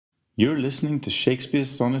You're listening to Shakespeare's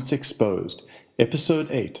Sonnets Exposed, Episode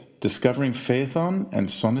 8, Discovering Phaethon and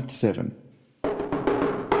Sonnet 7.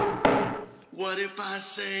 What if I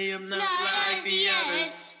say I'm not like the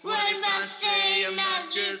others? What if I say I'm not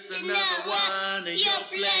just another one in your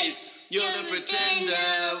place? You're the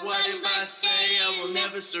pretender. What if I say I will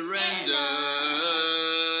never surrender?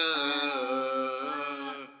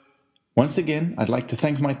 Once again, I'd like to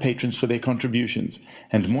thank my patrons for their contributions,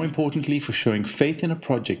 and more importantly for showing faith in a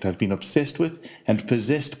project I've been obsessed with and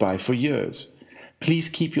possessed by for years. Please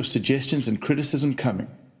keep your suggestions and criticism coming.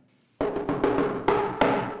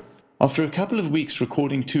 After a couple of weeks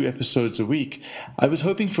recording 2 episodes a week, I was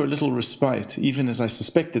hoping for a little respite, even as I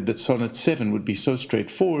suspected that Sonnet 7 would be so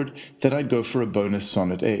straightforward that I'd go for a bonus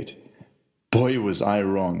Sonnet 8. Boy, was I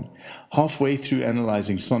wrong. Halfway through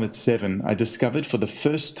analyzing Sonnet 7, I discovered for the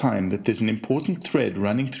first time that there's an important thread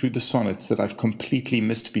running through the sonnets that I've completely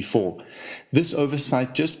missed before. This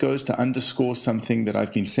oversight just goes to underscore something that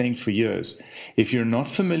I've been saying for years. If you're not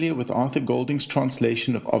familiar with Arthur Golding's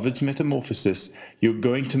translation of Ovid's Metamorphoses, you're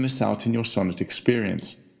going to miss out in your sonnet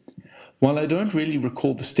experience. While I don't really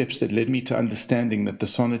recall the steps that led me to understanding that the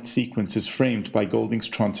sonnet sequence is framed by Golding's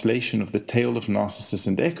translation of the tale of Narcissus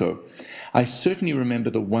and Echo, I certainly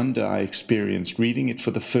remember the wonder I experienced reading it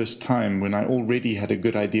for the first time when I already had a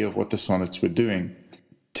good idea of what the sonnets were doing.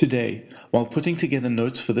 Today, while putting together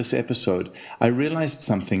notes for this episode, I realized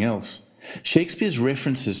something else. Shakespeare's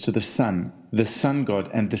references to the sun god,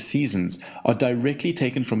 and the seasons are directly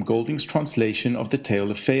taken from Golding's translation of the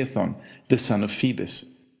tale of Phaethon, the son of Phoebus.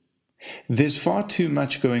 There's far too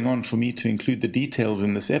much going on for me to include the details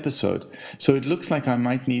in this episode, so it looks like I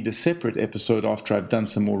might need a separate episode after I've done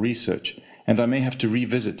some more research, and I may have to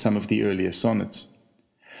revisit some of the earlier sonnets.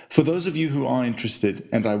 For those of you who are interested,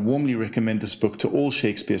 and I warmly recommend this book to all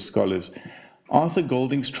Shakespeare scholars, Arthur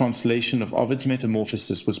Golding's translation of Ovid's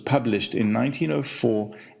Metamorphoses was published in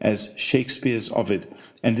 1904 as Shakespeare's Ovid,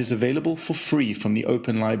 and is available for free from the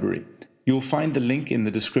Open Library. You'll find the link in the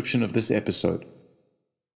description of this episode.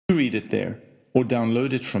 Read it there, or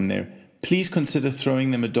download it from there, please consider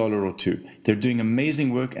throwing them $1 or $2. They're doing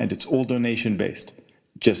amazing work and it's all donation-based.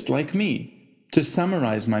 Just like me. To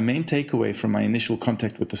summarize my main takeaway from my initial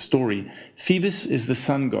contact with the story, Phoebus is the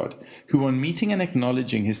sun god, who on meeting and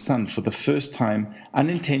acknowledging his son for the first time,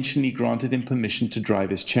 unintentionally granted him permission to drive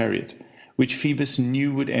his chariot, which Phoebus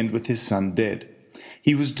knew would end with his son dead.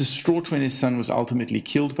 He was distraught when his son was ultimately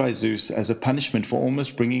killed by Zeus as a punishment for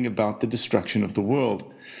almost bringing about the destruction of the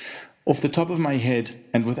world. Off the top of my head,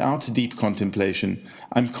 and without deep contemplation,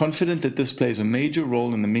 I'm confident that this plays a major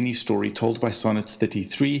role in the mini-story told by Sonnets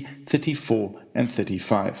 33, 34, and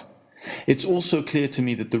 35. It's also clear to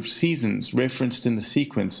me that the seasons referenced in the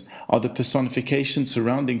sequence are the personification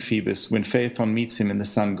surrounding Phoebus when Phaethon meets him in the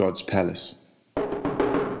sun god's palace.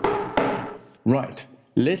 Right.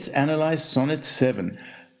 Let's analyze Sonnet 7.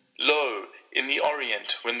 Lo, in the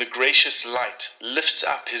Orient, when the gracious light lifts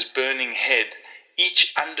up his burning head,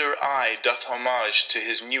 each under eye doth homage to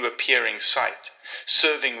his new appearing sight,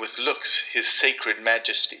 serving with looks his sacred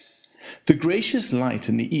majesty. The gracious light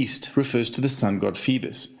in the east refers to the sun god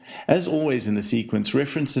Phoebus. As always in the sequence,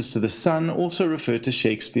 references to the sun also refer to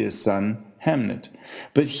Shakespeare's son, Hamnet,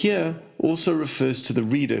 but here also refers to the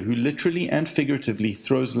reader who literally and figuratively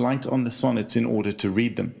throws light on the sonnets in order to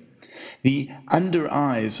read them. The under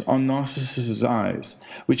eyes are Narcissus's eyes,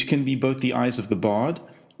 which can be both the eyes of the bard,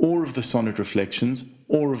 or of the sonnet reflections,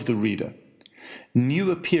 or of the reader.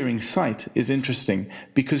 New appearing sight is interesting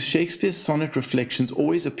because Shakespeare's sonnet reflections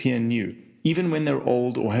always appear new, even when they're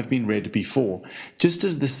old or have been read before, just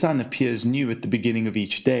as the sun appears new at the beginning of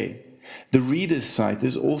each day. The reader's sight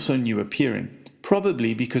is also new appearing,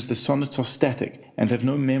 probably because the sonnets are static and have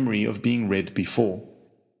no memory of being read before.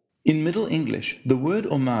 In Middle English, the word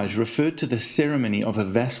homage referred to the ceremony of a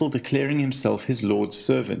vassal declaring himself his lord's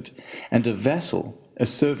servant, and a vassal, a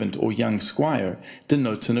servant or young squire,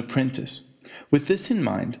 denotes an apprentice. With this in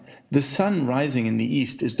mind, the sun rising in the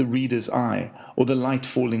east is the reader's eye, or the light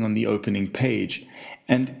falling on the opening page,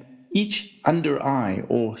 and each under eye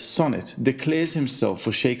or sonnet declares himself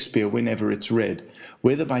for Shakespeare whenever it's read,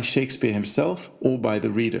 whether by Shakespeare himself or by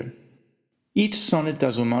the reader. Each sonnet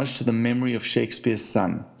does homage to the memory of Shakespeare's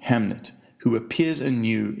son, Hamnet, who appears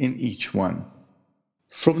anew in each one.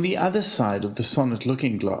 From the other side of the sonnet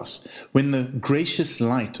looking glass, when the gracious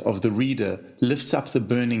light of the reader lifts up the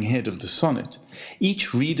burning head of the sonnet,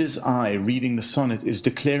 each reader's eye reading the sonnet is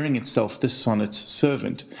declaring itself the sonnet's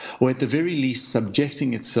servant, or at the very least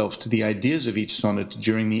subjecting itself to the ideas of each sonnet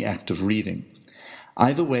during the act of reading.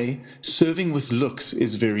 Either way, serving with looks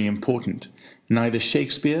is very important. Neither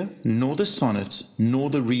Shakespeare, nor the sonnets, nor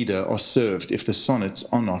the reader are served if the sonnets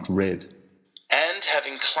are not read. And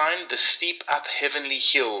having climbed the steep up heavenly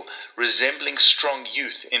hill, resembling strong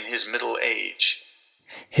youth in his middle age.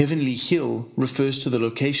 Heavenly hill refers to the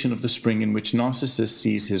location of the spring in which Narcissus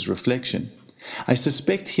sees his reflection. I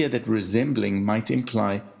suspect here that resembling might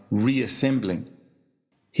imply reassembling.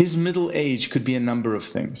 His middle age could be a number of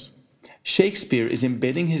things. Shakespeare is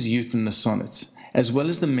embedding his youth in the sonnets, as well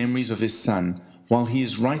as the memories of his son, while he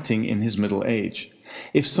is writing in his middle age.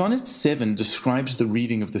 If Sonnet 7 describes the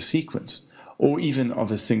reading of the sequence, or even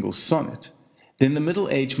of a single sonnet, then the middle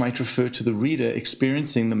age might refer to the reader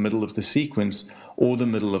experiencing the middle of the sequence or the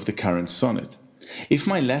middle of the current sonnet. If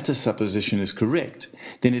my latter supposition is correct,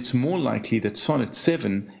 then it's more likely that Sonnet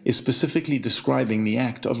 7 is specifically describing the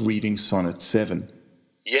act of reading Sonnet 7.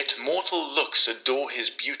 Yet mortal looks adore his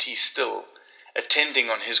beauty still, attending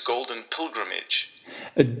on his golden pilgrimage.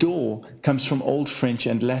 Adore comes from Old French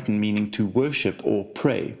and Latin meaning to worship or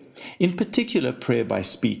pray, in particular prayer by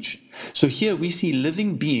speech. So here we see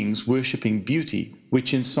living beings worshipping beauty,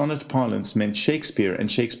 which in sonnet parlance meant Shakespeare and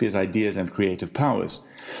Shakespeare's ideas and creative powers,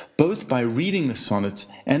 both by reading the sonnets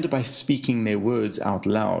and by speaking their words out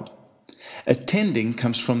loud. Attending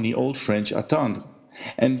comes from the Old French attendre,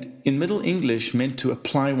 and in Middle English meant to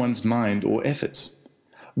apply one's mind or efforts.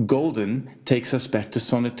 Golden takes us back to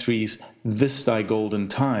Sonnet 3's "This thy golden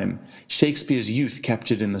time," Shakespeare's youth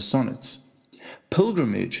captured in the sonnets.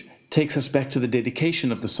 Pilgrimage takes us back to the dedication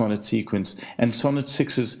of the sonnet sequence and Sonnet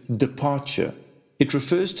 6's departure. It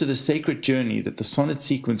refers to the sacred journey that the sonnet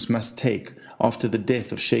sequence must take after the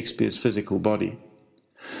death of Shakespeare's physical body.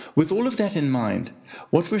 With all of that in mind,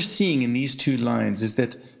 what we're seeing in these two lines is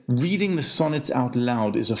that reading the sonnets out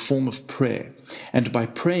loud is a form of prayer, and by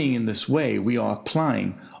praying in this way, we are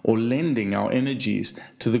applying or lending our energies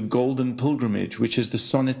to the golden pilgrimage, which is the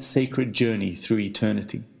sonnet's sacred journey through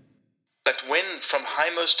eternity. But when from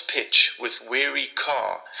highmost pitch with weary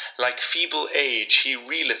car, like feeble age he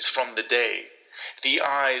reeleth from the day, the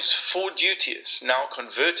eyes for duteous now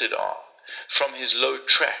converted are from his low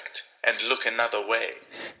tract, and look another way.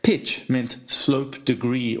 Pitch meant slope,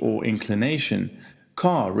 degree, or inclination.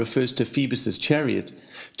 Car refers to Phoebus's chariot.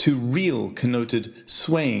 To reel connoted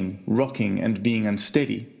swaying, rocking, and being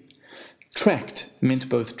unsteady. Tract meant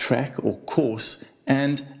both track or course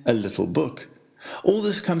and a little book. All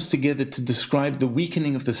this comes together to describe the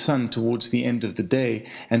weakening of the sun towards the end of the day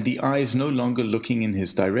and the eyes no longer looking in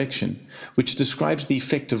his direction, which describes the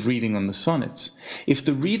effect of reading on the sonnets. If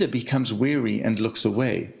the reader becomes weary and looks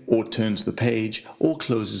away, or turns the page, or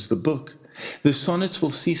closes the book, the sonnets will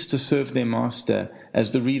cease to serve their master as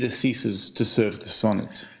the reader ceases to serve the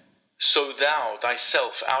sonnet. So thou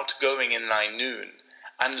thyself outgoing in thy noon,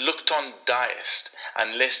 unlooked on diest,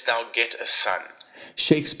 unless thou get a son.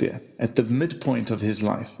 Shakespeare, at the midpoint of his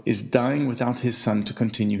life, is dying without his son to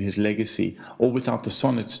continue his legacy, or without the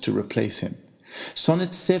sonnets to replace him.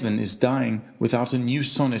 Sonnet 7 is dying without a new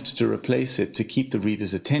sonnet to replace it to keep the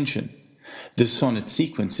reader's attention. The sonnet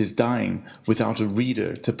sequence is dying without a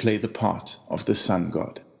reader to play the part of the sun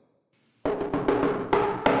god.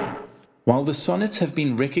 While the sonnets have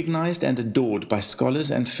been recognized and adored by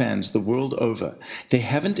scholars and fans the world over, they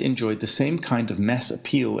haven't enjoyed the same kind of mass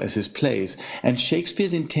appeal as his plays, and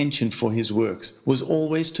Shakespeare's intention for his works was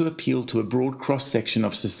always to appeal to a broad cross-section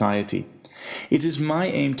of society. It is my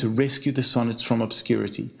aim to rescue the sonnets from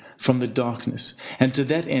obscurity, from the darkness, and to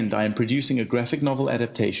that end I am producing a graphic novel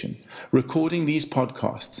adaptation, recording these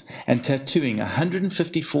podcasts, and tattooing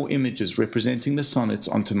 154 images representing the sonnets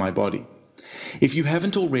onto my body. If you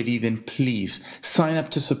haven't already, then please sign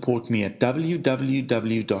up to support me at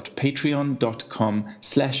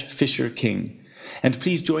www.patreon.com/FisherKing. And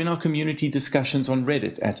please join our community discussions on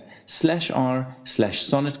Reddit at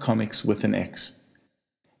 /r/sonnetcomics with an X.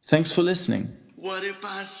 Thanks for listening. What if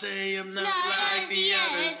I say I'm not like the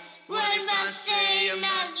others? What if I say I'm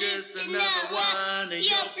not just another one in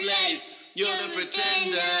your place? You're the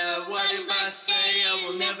pretender. What if I say I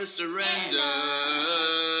will never surrender?